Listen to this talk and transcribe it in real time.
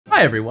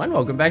Hi everyone,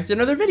 welcome back to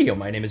another video.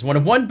 My name is One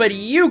of One, but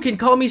you can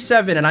call me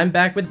Seven, and I'm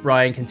back with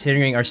Bryan,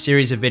 continuing our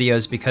series of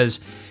videos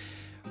because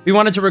we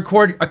wanted to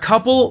record a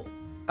couple,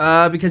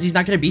 because he's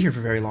not going to be here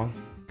for very long.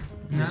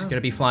 He's going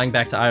to be flying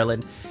back to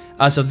Ireland.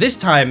 So this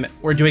time,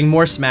 we're doing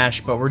more Smash,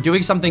 but we're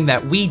doing something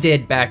that we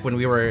did back when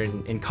we were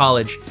in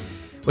college,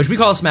 which we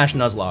call Smash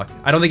Nuzlocke.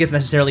 I don't think it's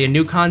necessarily a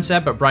new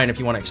concept, but Bryan, if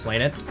you want to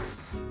explain it.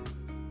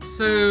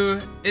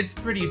 So, it's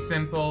pretty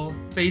simple.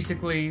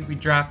 Basically, we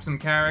draft some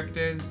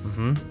characters.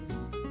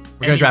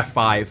 We're gonna draft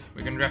 5.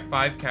 We're gonna draft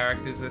 5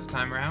 characters this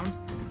time around.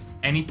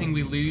 Anything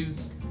we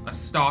lose, a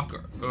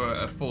stock or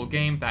a full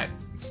game, that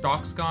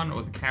stock's gone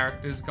or the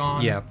character's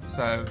gone. Yeah.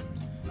 So,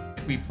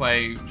 if we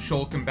play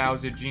Shulk and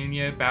Bowser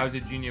Jr., Bowser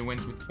Jr.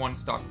 wins with 1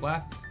 stock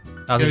left.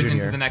 Goes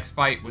into the next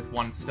fight with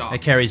 1 stock.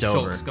 It carries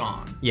over. Shulk's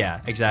gone. Yeah,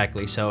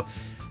 exactly. So,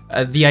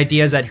 the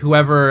idea is that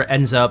whoever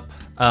ends up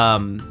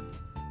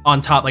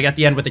on top, like at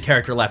the end with the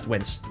character left,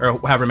 wins, or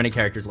however many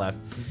characters left.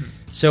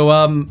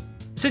 So,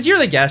 since you're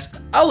the guest,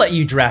 I'll let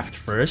you draft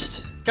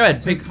first. Go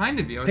ahead. So kind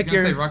of you. I was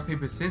gonna say rock,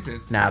 paper,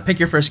 scissors. Nah, pick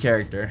your first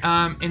character.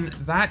 In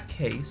that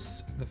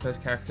case, the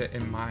first character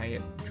in my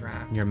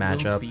draft Your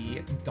matchup will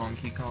be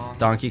Donkey Kong.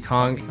 Donkey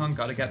Kong. Donkey Kong,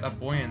 gotta get that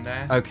boy in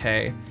there.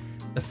 Okay.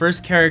 The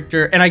first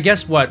character, and I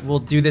guess what we'll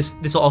do this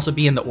will also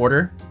be in the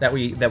order that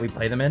we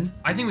play them in.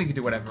 I think we could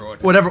do whatever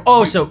order. Whatever.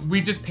 Oh, so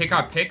we just pick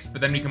our picks, but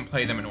then we can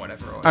play them in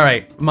whatever order. All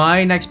right.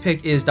 My next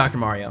pick is Dr.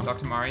 Mario.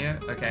 Dr. Mario.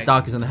 Okay.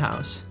 Doc is in the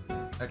house.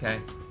 Okay.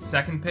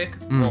 Second pick,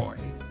 Roy.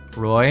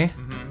 Roy.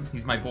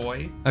 He's my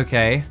boy.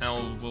 Okay.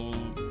 And we'll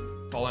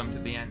follow him to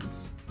the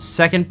ends.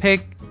 Second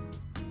pick,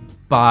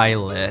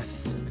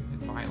 Byleth.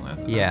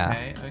 Byleth.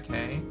 Yeah.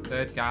 Okay.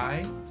 Third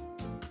guy.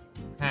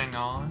 Hang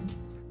on.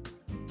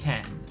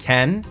 Ken.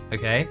 Ken.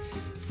 Okay.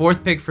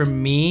 Fourth pick for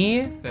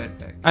me.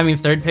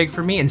 Third pick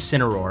for me,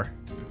 Incineroar.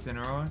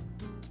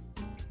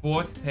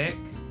 Fourth pick,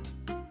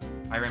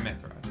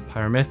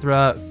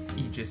 Pyramithra.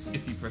 Aegis,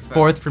 if you prefer.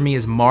 Fourth for me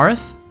is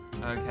Marth.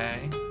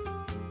 Okay.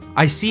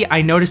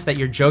 I noticed that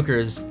your Joker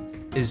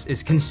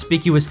is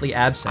conspicuously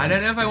absent. I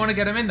don't know if I want to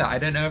get him in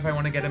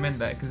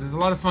there. Because there's a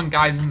lot of fun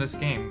guys in this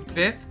game.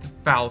 Fifth,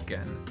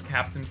 Falcon.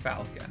 Captain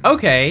Falcon.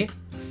 Okay.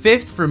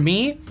 Fifth for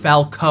me,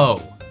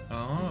 Falco.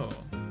 Oh.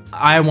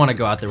 I want to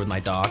go out there with my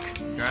doc.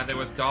 You're out there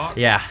with Doc?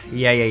 Yeah.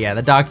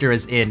 The doctor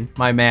is in,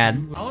 my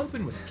man. I'll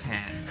open with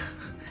Ken.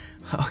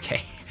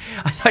 Okay.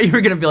 I thought you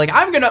were going to be like,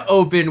 I'm going to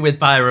open with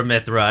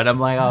Pyramithra. And I'm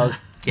like,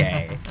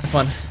 okay.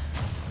 Fun.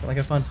 I like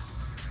it fun.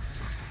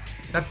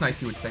 That's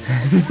nice you would say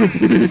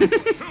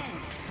that.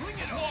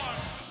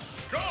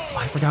 Oh,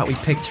 I forgot we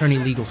picked tourney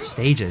legal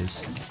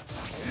stages.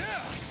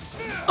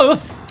 Whee!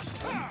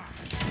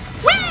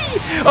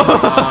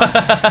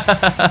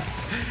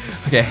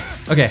 Okay.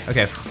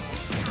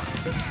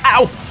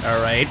 Ow!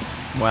 Alright,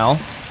 well.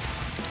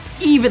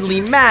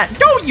 Evenly matched.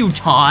 Don't you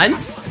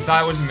taunt!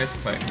 That was a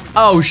misclick.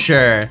 Oh,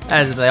 sure.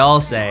 As they all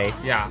say.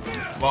 Yeah.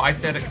 Well, I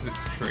said it because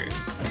it's true.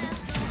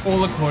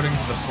 All according to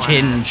the plan.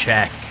 Chin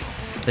check.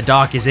 The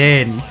doc is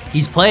in.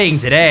 He's playing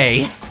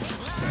today.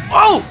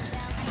 Oh!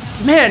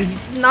 Man,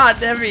 he's not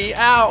heavy.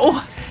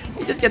 Ow.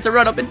 He just gets to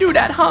run up and do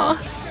that, huh?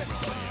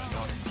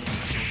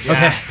 Yeah.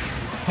 Okay.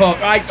 Oh,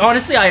 I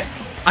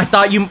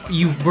thought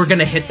you were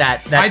gonna hit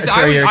that. I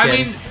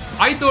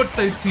thought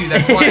so too.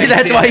 That's why.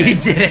 That's why you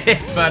did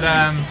it. But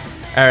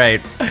All right.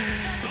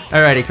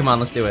 Alrighty, come on,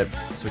 let's do it.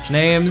 Switch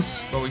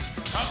names. Well,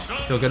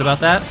 Feel good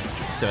about that?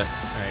 Let's do it.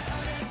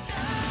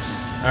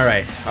 All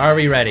right. Are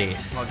we ready?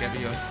 I'll give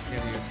you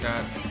a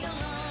start.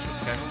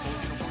 Okay.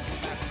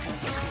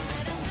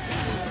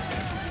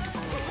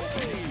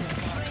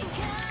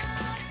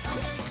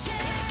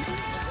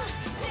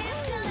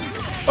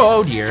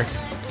 Oh dear.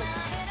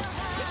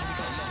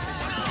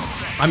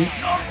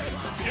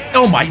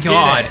 Oh my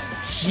god.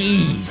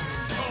 Jeez.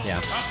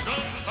 Yeah.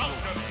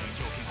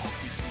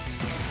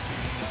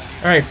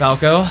 All right,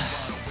 Falco.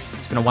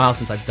 It's been a while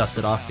since I've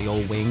dusted off the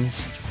old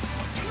wings.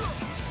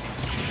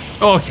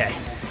 Okay.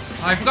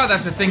 I forgot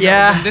that's a thing.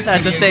 Yeah, that was in this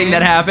that's a thing game.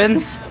 that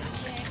happens.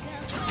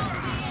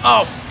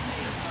 Oh.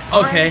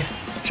 Okay.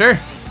 Sure.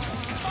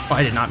 Oh,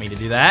 I did not mean to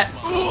do that.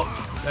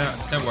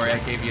 Don't worry, I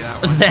gave you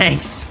that one.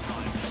 Thanks.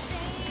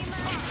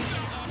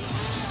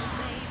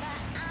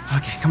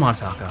 Okay, come on,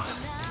 Falco.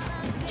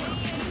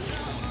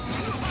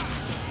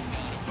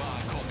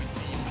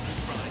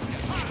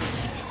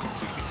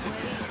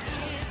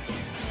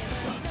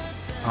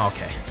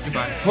 Okay.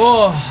 Goodbye.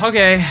 Oh,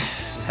 okay.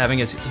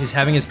 He's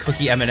having his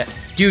cookie M&M.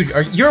 Dude,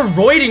 you're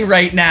roiding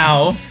right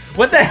now.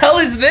 What the hell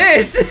is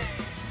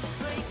this?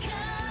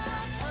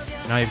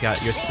 Now you've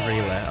got your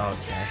 3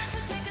 left. Okay.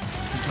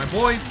 He's my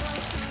boy.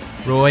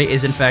 Roy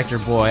is in fact your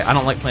boy. I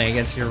don't like playing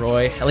against your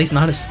Roy. At least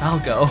not as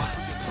Falco.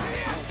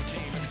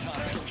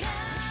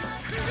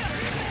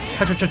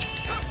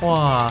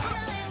 Wow.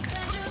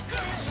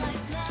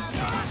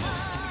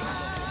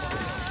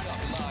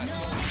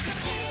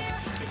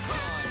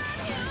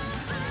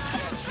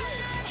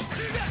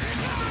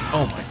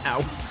 Oh my,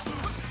 ow.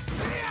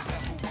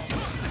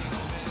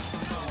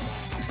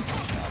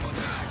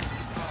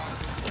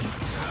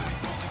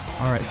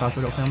 Alright, Falco,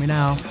 don't fail me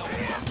now.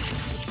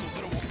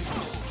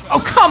 Oh,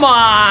 come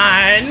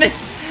on!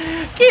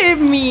 Give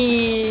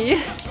me!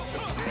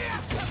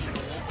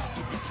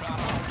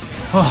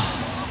 Oh.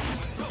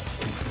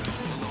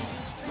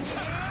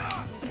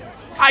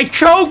 I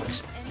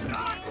choked!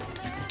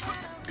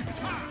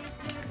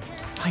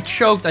 I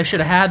choked. I should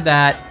have had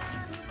that.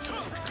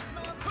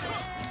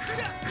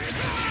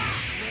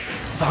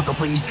 Falco,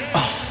 please.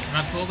 Oh.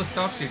 That's all the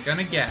stocks you're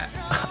gonna get.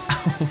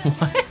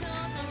 What?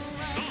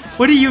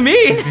 What do you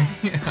mean?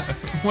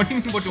 What do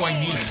you mean, what do I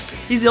mean?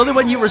 He's the only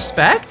one you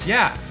respect?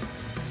 Yeah.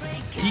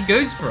 He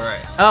goes for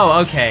it.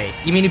 Oh, okay.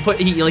 You mean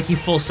he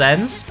full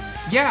sends?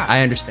 Yeah.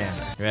 I understand.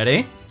 You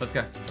ready? Let's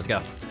go. Let's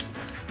go.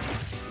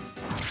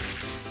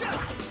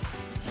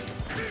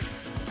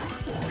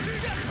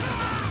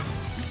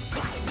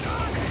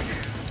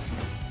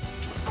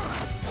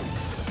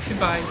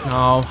 Goodbye.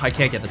 No, I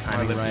can't get the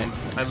timing right.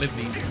 I live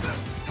these.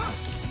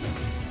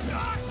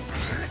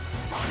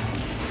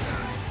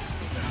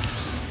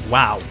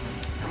 Wow.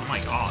 Oh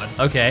my god.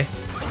 Okay.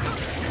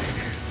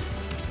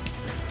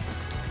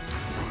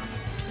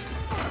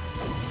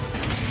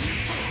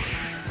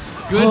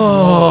 Good.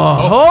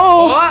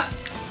 Oh. What?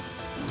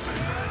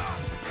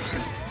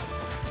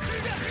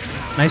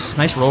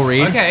 Nice roll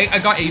read. Okay, I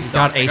got A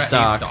stock. Got A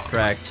stock,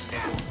 correct.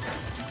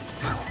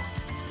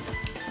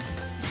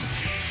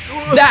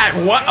 That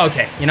what?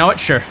 Okay, you know what?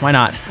 Sure, why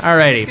not?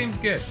 Alrighty. This game's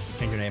good.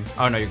 Change your name.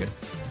 Oh no, you're good.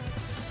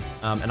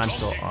 And I'm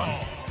still on.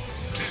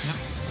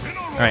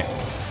 All right.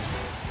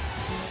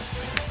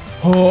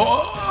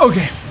 Oh,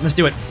 okay. Let's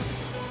do it.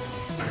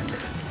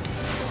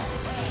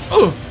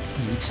 Oh.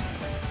 Yeet.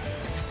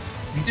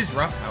 We just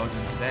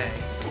roughhousing today.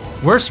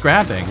 We're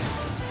scrapping.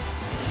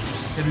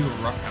 I said we were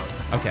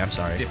roughhousing. Okay, I'm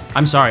sorry. Different.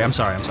 I'm sorry. I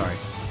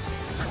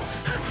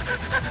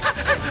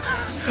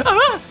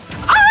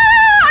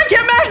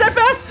can't mash that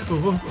fast.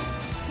 Ooh.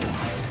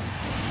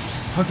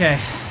 Okay.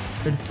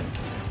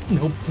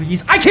 No,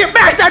 please. I can't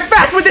mash that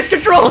fast with this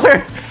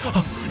controller.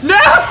 No.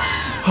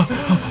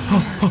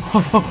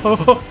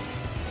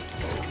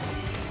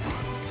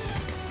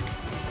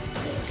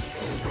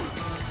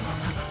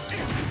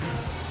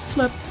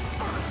 Flip.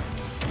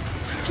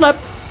 Flip.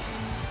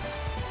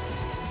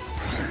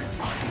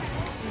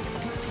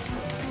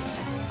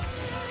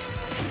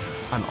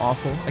 I'm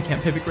awful. I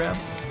can't pivot grab.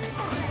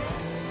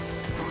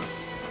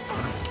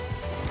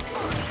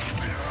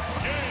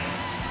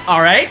 All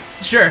right,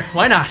 sure,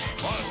 why not?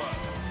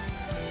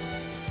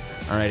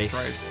 Alrighty.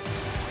 Price.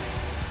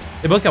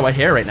 They both got white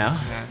hair right now.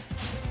 Yeah.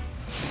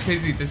 It's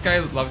crazy. This guy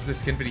loves this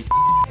skin, but he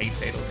hates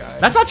Edelgard.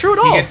 That's not true at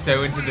all. He gets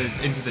so into the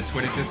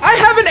Twitter discourse. I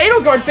have an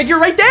Edelgard figure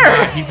right there.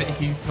 Yeah,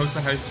 he talks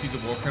about how she's a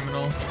war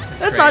criminal.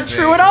 It's That's not crazy.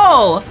 true at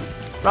all.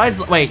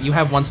 Ryan's, wait, you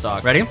have one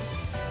stock. Ready?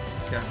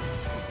 Let's go.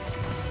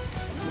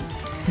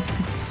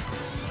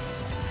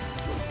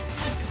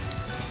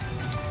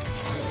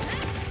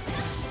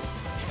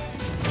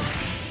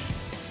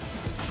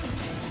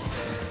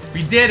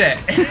 We did it!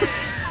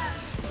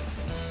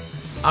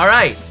 All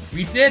right.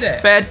 We did it!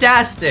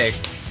 Fantastic.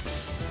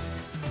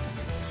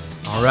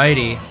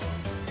 Alrighty.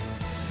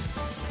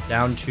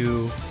 Down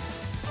to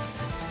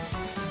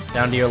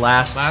your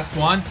last. Last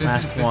one?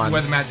 This is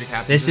where the magic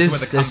happens. This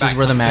is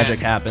where the magic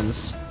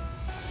happens.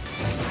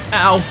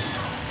 Ow.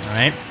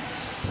 Alright.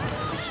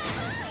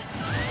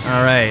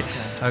 Alright.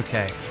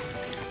 Okay.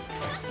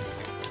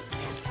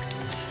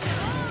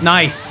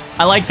 Nice.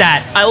 I like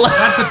that.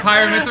 That's the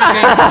Pyramithra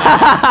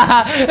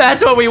game.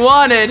 That's what we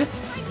wanted.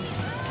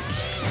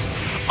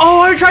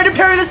 Oh, I tried to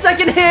parry the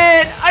second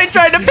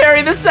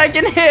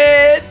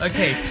hit.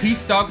 Okay, 2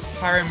 stocks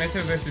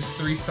Pyramithra versus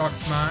 3 stocks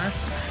Smash.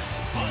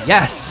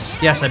 Yes.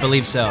 Yes, I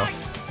believe so.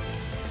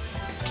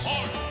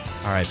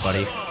 All right,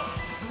 buddy.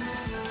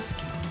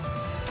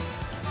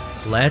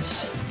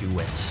 Let's do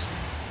it.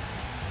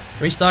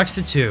 3 stocks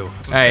to 2. All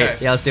right. Okay.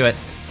 Yeah, let's do it.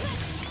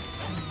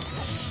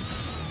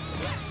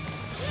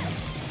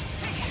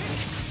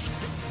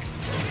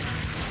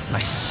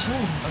 Nice.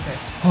 Okay.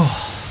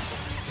 Oh.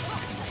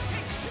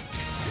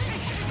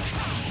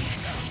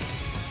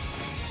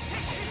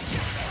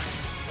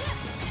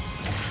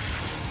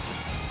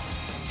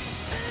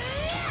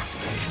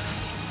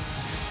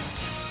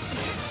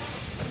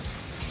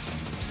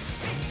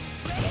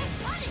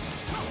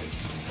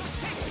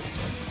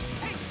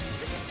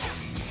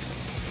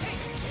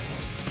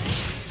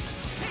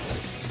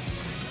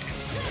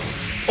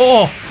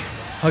 Oh.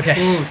 Okay.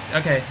 Ooh,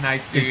 okay,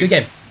 nice, dude. Good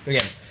game. Good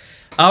game.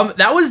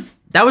 That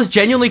was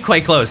genuinely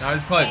quite close. That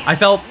was close. I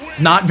felt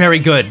not very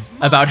good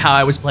about how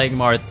I was playing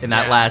Marth in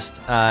that last.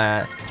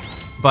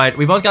 But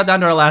we both got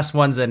down to our last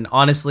ones, and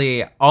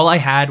honestly, all I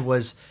had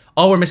was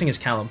all we're missing is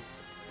Callum.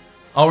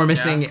 All we're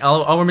missing,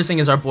 all we're missing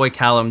is our boy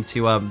Callum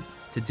to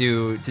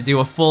do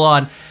a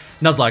full-on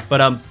Nuzlocke.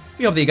 But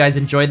we hope that you guys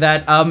enjoyed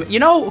that. You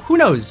know, who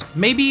knows?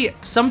 Maybe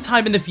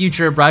sometime in the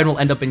future, Bryan will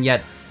end up in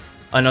yet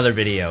another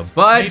video.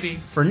 But Maybe.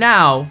 for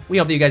now, we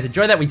hope that you guys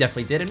enjoyed that. We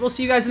definitely did, and we'll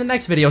see you guys in the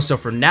next video. So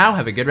for now,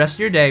 have a good rest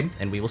of your day,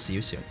 and we will see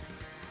you soon.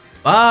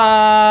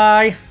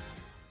 Bye!